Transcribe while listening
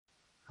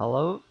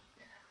Hello,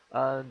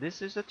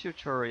 this is a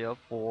tutorial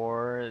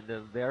for the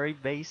very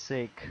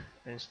basic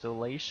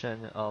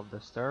installation of the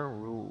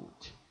CERN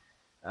root.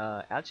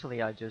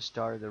 Actually, I just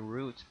started the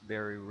root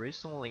very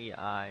recently.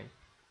 I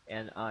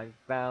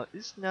found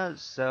it's not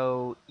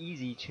so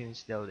easy to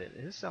install it.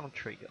 There's some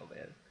trick of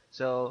it.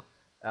 So,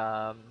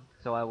 um,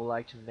 so I would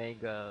like to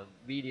make a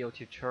video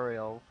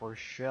tutorial for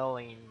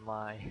sharing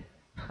my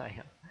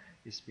my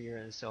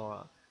experience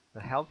or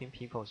helping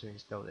people to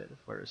install it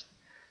first.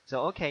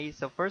 So okay,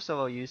 so first of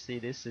all, you see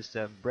this is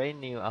a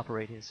brand new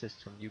operating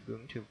system,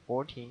 Ubuntu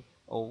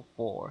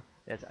 14.04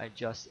 that I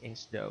just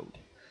installed.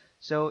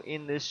 So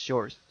in this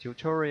short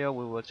tutorial,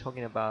 we were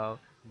talking about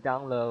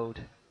download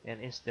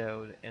and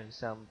install and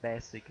some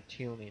basic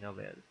tuning of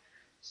it.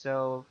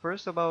 So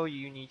first of all,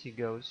 you need to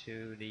go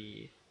to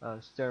the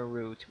CERN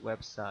root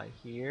website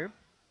here.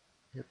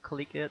 You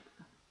click it.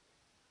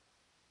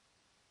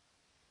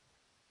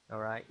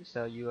 Alright,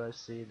 so you will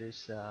see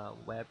this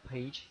web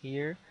page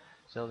here.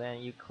 So then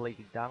you click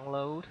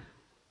download.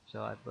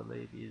 So I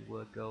believe it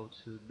will go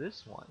to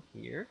this one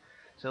here.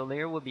 So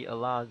there will be a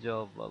lot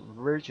of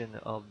version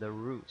of the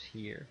root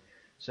here.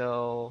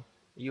 So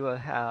you will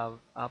have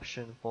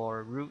option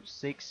for root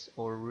 6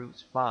 or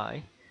root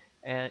 5,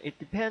 and it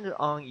depends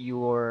on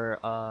your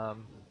how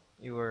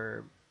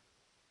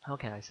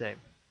can I say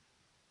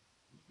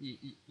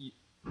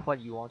what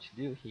you want to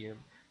do here,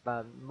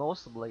 but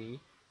mostly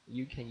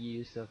you can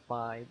use the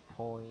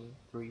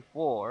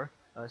 5.34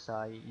 as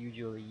I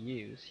usually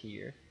use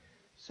here.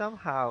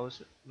 Somehow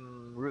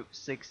root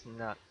 6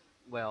 not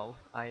well,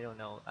 I don't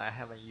know, I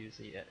haven't used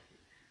it yet,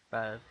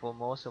 but for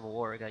most of the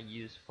work I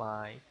use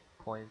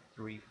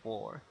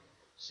 5.34.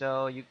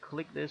 So you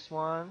click this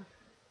one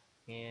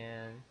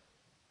and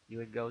you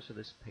will go to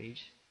this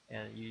page,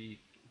 and you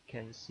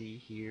can see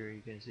here,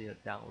 you can see a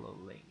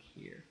download link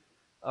here.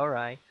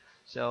 Alright,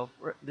 so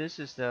this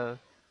is the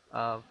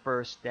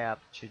first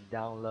step to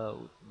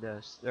download the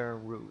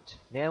CERN root.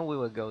 Then we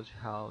will go to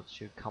how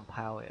to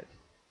compile it.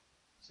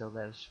 So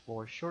that's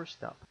for short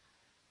step.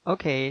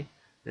 Okay,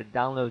 the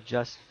download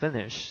just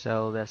finished,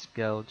 so let's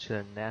go to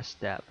the next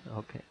step.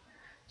 Okay,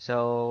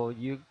 so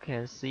you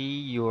can see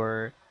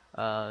your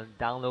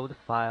download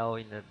file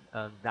in the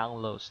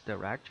downloads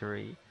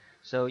directory.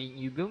 So in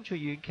Ubuntu,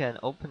 you can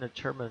open the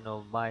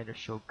terminal via the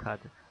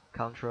shortcut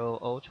Control,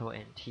 Alt,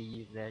 and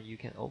T. Then you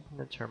can open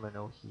the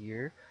terminal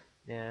here,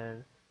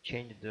 then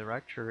change the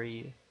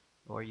directory,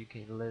 or you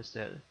can list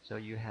it. So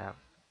you have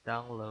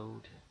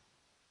download.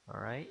 All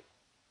right.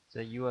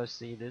 So you will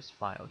see this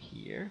file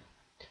here,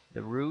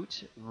 the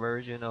root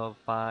version of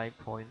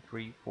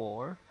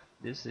 5.34.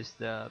 This is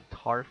the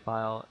tar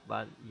file,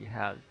 but it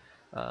has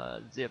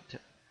zipped.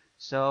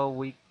 So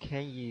we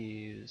can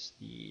use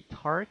the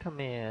tar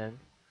command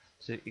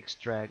to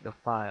extract the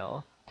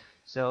file.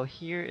 So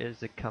here is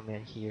the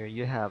command here.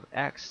 You have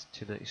X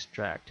to the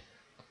extract,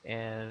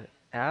 and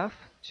F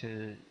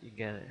to, you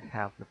can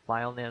have the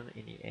file name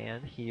in the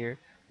end here,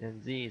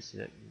 and Z is,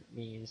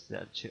 means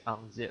that to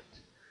unzip.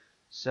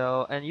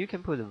 So, and you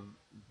can put a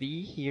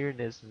V here.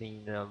 This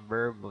means the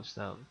verbal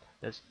sum.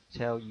 That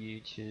tell you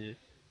to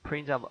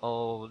print up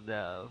all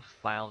the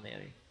file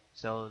name.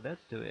 So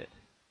let's do it.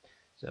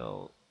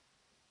 So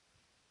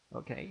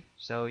okay,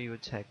 so it will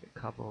take a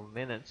couple of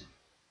minutes.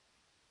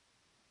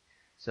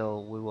 So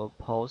we will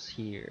pause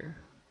here.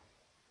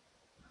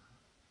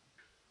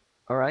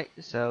 Alright,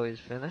 so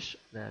it's finished.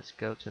 Let's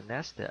go to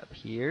next step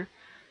here.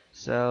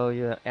 So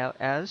you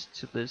add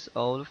to this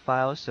old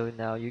file, so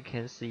now you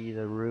can see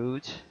the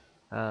root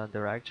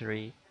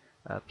directory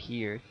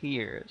appear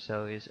here.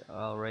 So it's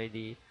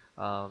already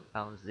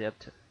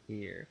unzipped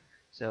here.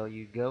 So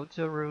you go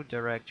to root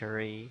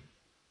directory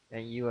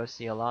and you will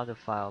see a lot of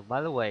files.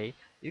 By the way,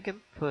 you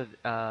can put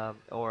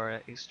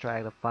or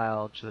extract the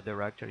file to the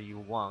directory you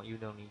want. You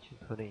don't need to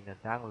put in a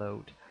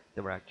download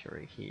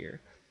directory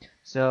here.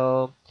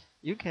 So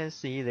you can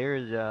see there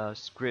is a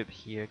script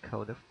here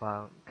called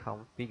file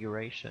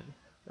configuration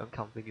or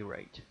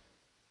configurate.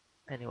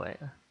 Anyway,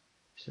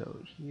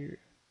 so here,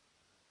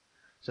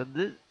 so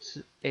this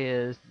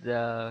is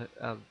the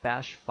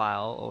bash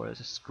file or a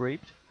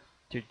script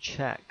to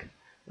check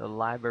the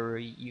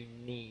library you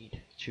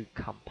need to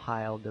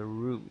compile the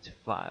root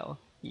file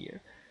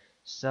here.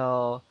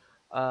 So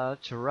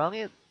to run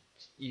it,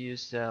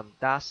 use /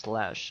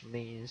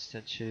 means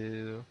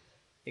to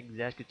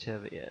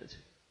execute it,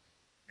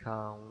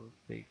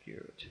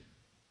 configured.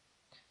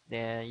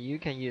 Then you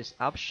can use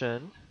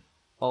option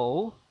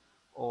O,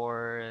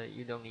 or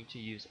you don't need to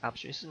use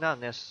option. It's not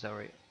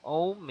necessary.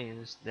 O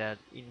means that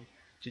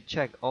to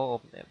check all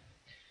of them.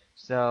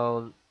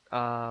 So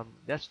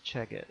let's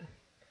check it.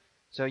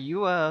 So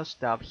you will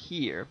stop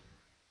here.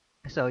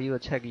 So you will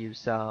check you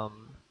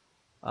some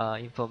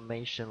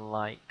information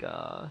like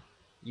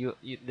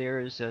there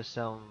is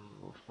some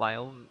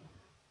file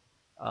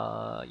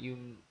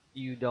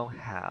you don't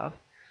have,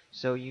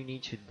 so you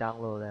need to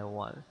download that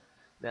one.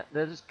 That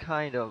is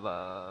kind of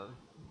a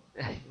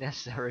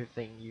necessary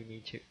thing you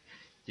need to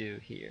do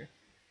here.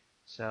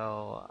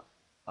 So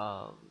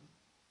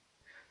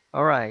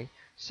alright,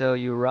 so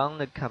you run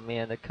the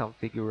command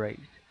configurate.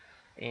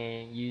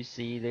 and you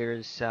see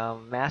there's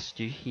some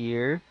message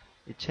here.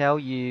 It tell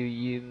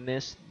you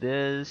missed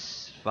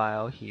this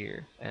file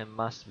here and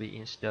must be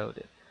installed.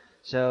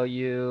 So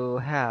you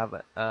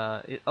have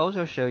it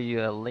also show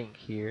you a link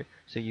here.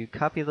 So you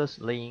copy this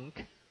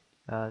link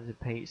to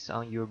paste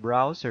on your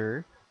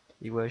browser.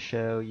 It will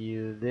show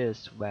you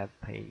this web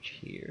page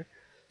here.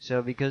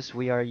 So because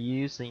we are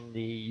using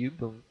the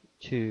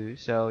Ubuntu,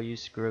 so you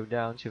scroll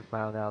down to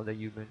find out the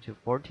Ubuntu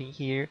 14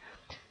 here,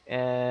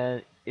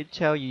 and it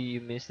tell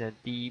you missed a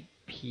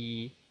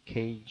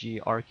DPKG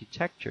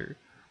architecture.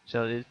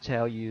 So it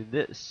tell you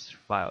this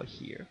file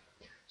here.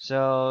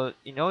 So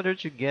in order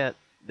to get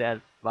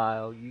that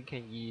file, you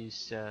can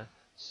use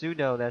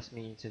sudo. That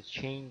means to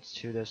change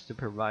to the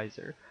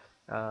supervisor,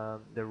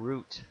 the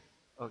root.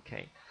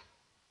 Okay.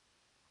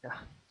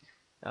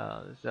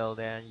 So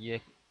then you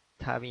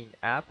type in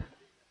app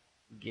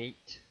get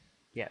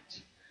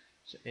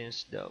so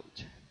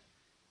installed.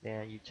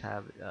 Then you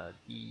type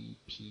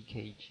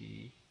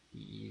dpkg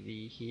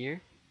dev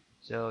here.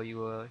 So you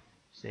will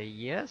say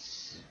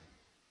yes.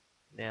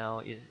 Now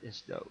it's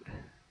installed.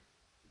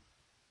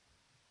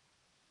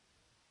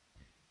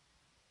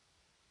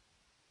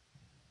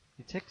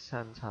 It takes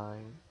some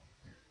time.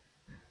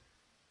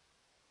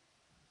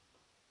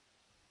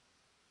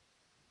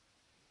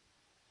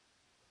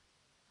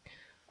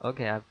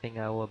 Okay, I think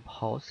I will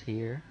pause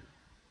here.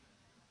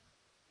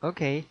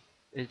 Okay,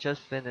 it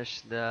just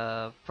finished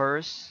the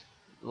first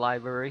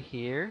library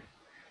here.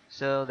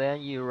 So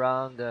then you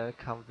run the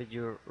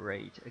configure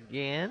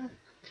again,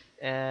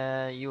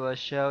 and it will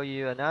show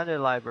you another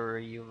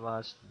library you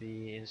must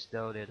be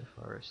installed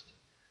first.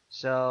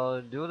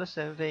 So do the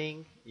same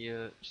thing.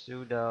 You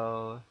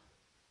sudo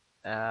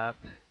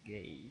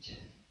apt-get,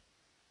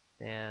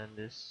 and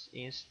this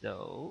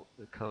install,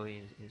 the code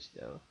is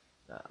install.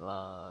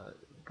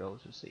 Go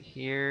to see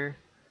here.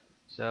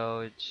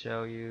 So it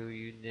show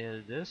you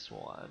need this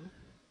one.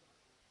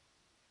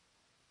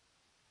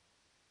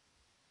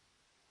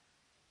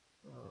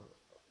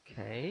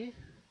 Okay.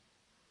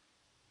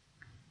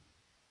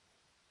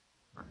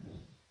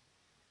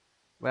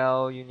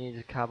 Well, you need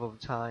a couple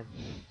of time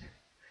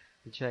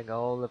to check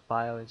all the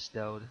file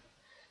installed.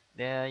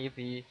 Then if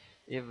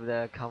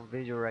the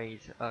configure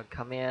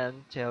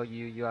command tell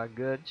you you are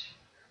good,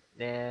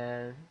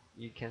 then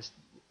you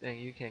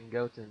can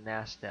go to the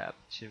next step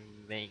to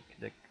make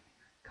the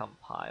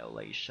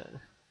compilation.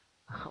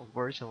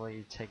 Unfortunately,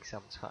 it takes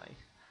some time.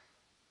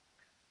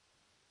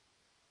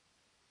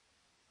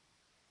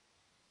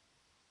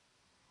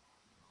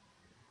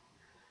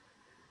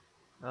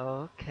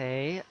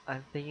 Okay, I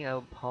think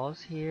I'll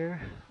pause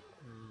here.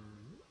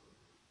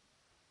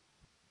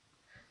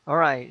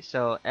 Alright,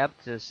 so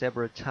after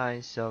several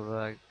times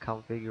of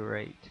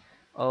configure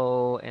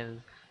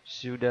and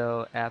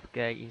sudo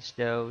apt-get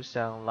install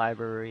some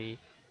library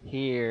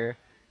here,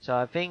 so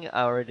I think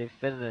I already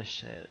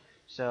finished it.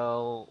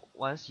 So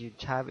once you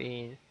type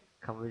in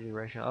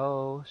configuration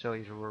so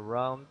it will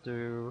run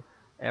through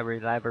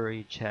every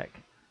library check.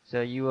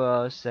 So you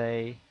will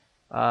say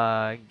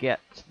get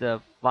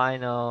the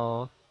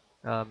final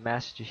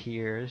message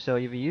here. So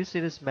if you see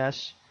this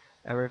message,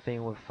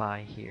 everything will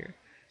fine here.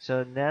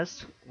 So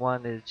next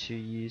one is to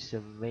use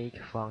the make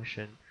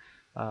function.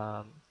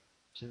 Um,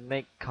 to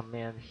make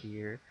command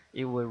here,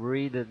 it will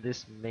read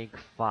this make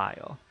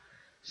file.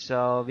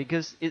 So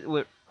because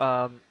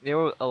there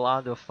will a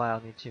lot of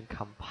file need to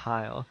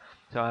compile,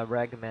 so I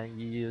recommend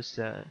you use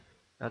a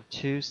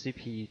 2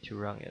 CPU to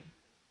run it.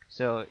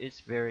 So it's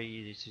very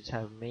easy to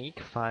type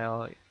make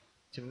file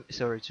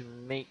to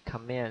make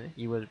command.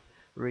 You will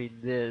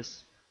read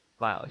this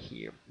file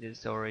here.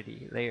 It's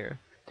already there,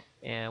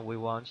 and we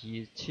want to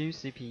use 2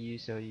 CPU,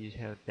 so you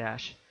have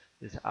dash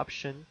this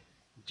option.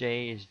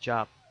 J is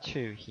job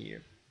 2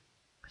 here.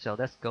 So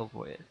let's go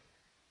for it.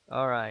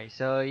 Alright,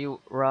 so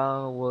you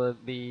run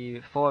would be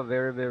for a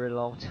very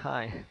long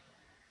time.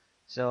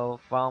 So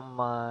from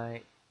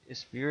my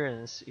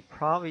experience, it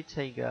probably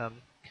take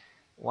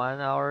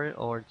 1 hour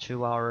or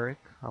 2 hour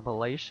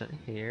compilation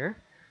here.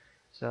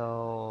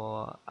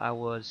 So I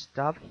will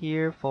stop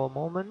here for a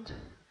moment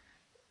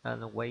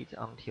and wait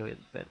until it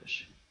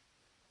finish.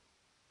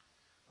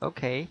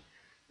 Okay,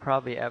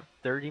 probably at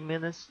 30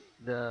 minutes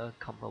the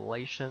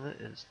compilation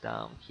is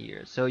done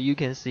here. So you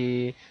can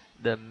see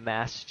the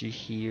message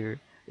here.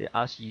 It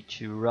asks you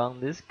to run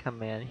this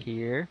command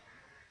here.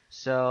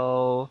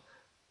 So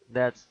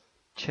let's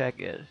check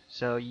it.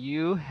 So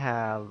you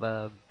have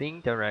a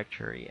bin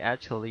directory.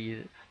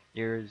 Actually,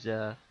 there's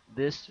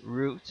this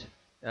root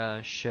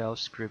shell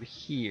script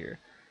here.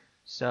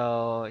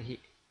 So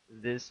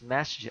this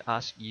message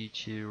asks you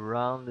to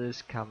run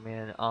this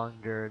command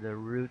under the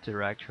root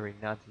directory,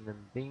 not in the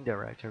bin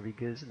directory,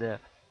 because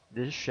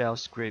this shell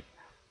script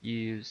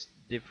use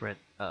different,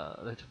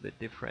 little bit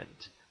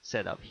different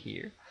setup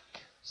here.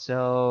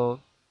 So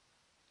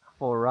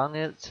for run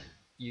it,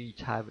 you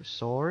type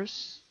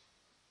source,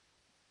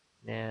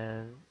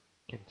 then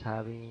you can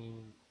type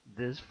in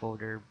this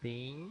folder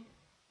bin,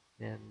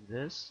 then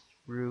this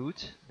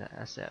root, the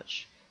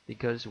sh,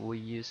 because we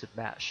use a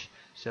bash,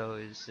 so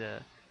it's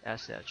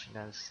sh,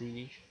 not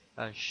c.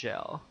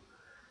 shell.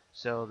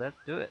 So let's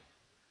do it.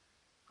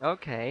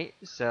 Okay,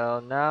 so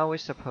now we're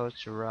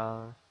supposed to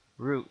run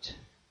root.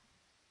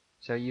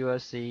 So you will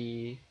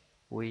see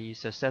we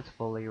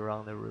successfully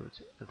run the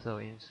root.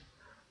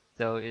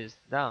 So it's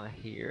down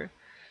here.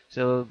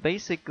 So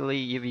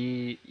basically, if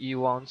you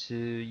want to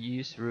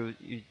use root,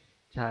 you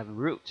type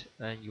root,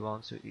 and you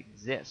want to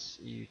exist,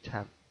 you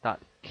type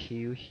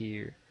 .q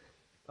here.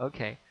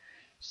 Okay.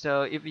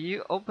 So if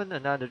you open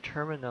another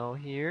terminal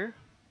here,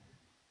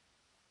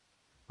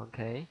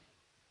 okay.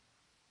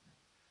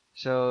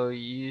 So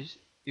you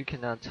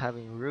cannot type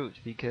in root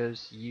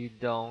because you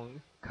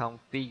don't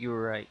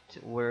configure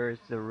where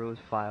the root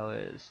file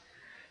is.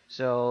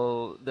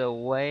 So the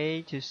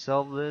way to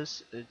solve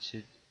this is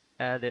to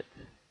edit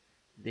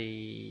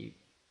the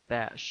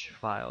bash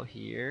file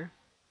here.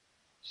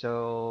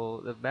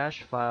 So the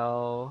bash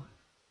file,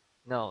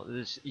 no,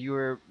 this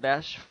your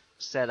bash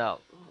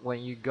setup when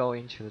you go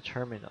into the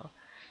terminal.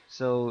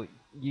 So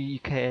you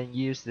can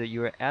use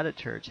your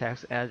editor,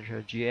 text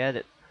editor,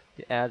 gedit,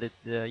 to edit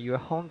your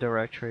home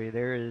directory.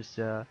 There is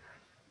a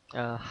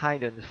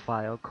hidden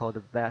file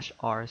called bash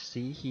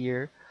rc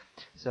here.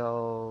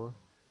 So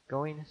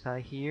go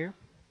inside here.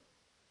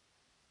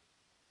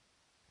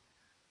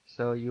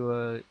 So you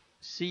will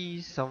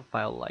see some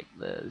file like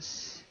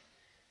this,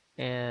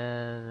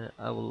 and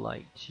I would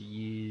like to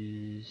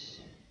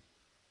use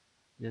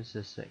just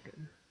a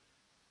second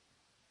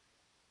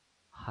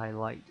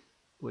highlight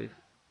with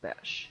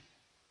bash.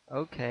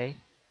 Okay,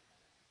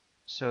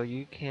 so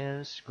you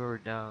can scroll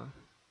down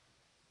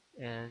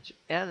and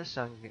add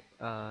some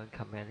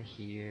command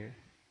here,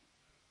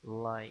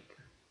 like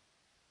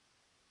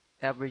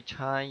every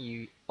time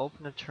you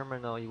open a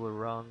terminal you will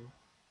run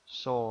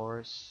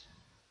source,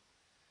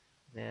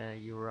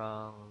 then you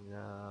run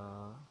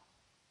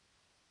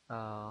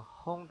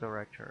home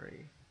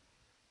directory.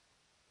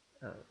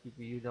 If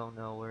you don't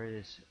know where it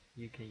is,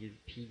 you can use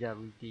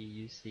pwd.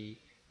 You see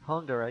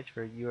home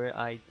directory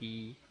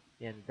UID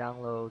and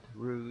download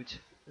root.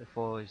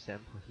 For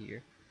example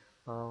here,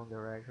 home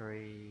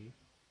directory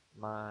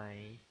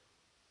my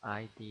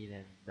ID,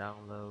 then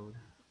download,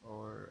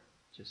 or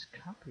just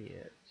copy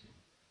it.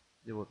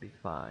 It will be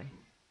fine.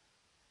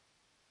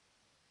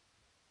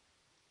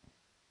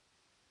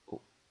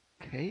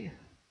 Okay,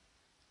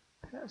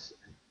 pass.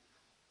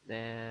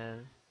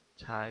 Then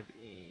type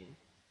in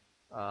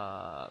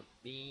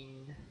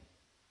bin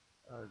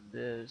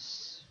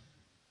this.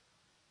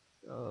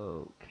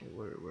 Okay,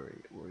 where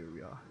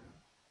we are?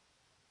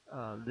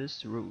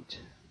 This root.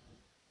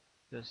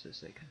 Just a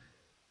second.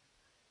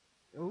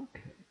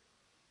 Okay,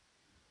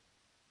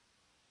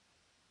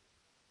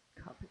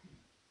 copy.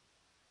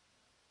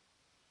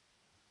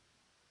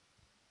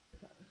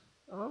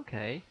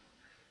 Okay,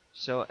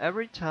 so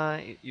every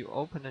time you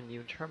open a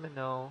new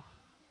terminal,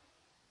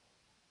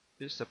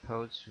 it's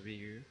supposed to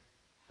be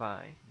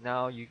fine.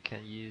 Now you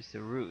can use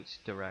the root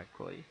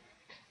directly.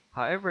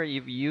 However,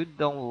 if you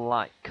don't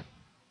like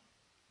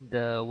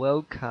the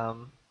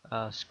welcome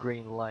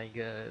screen, like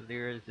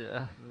there's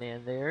a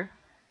man there,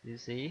 you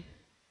see,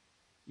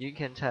 you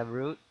can type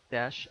root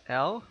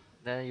 -l,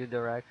 then you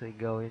directly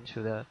go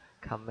into the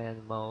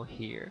command mode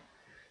here.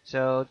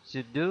 So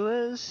to do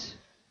this,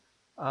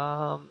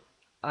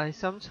 I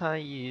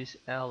sometimes use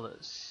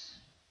ls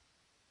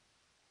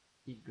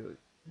equal.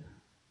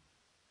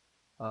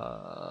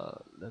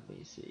 Let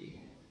me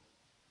see.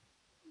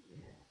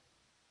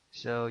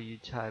 So you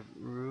type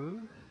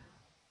root,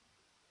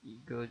 you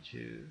go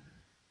to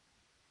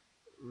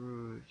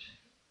root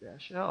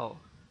 -l.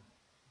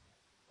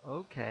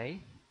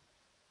 Okay,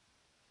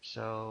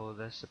 so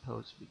that's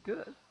supposed to be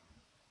good.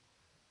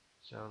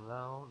 So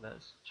now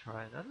let's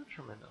try another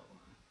terminal.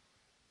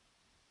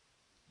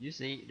 You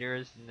see there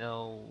is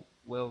no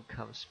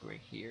welcome screen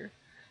here,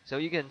 so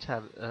you can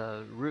type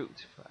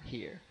root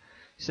here.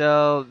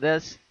 So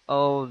that's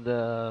all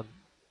the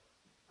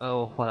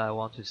what I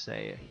want to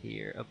say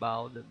here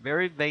about the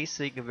very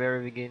basic,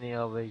 very beginning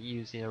of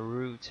using a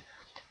root.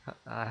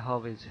 I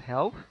hope it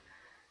helped.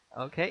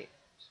 Okay,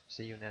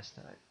 see you next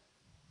time.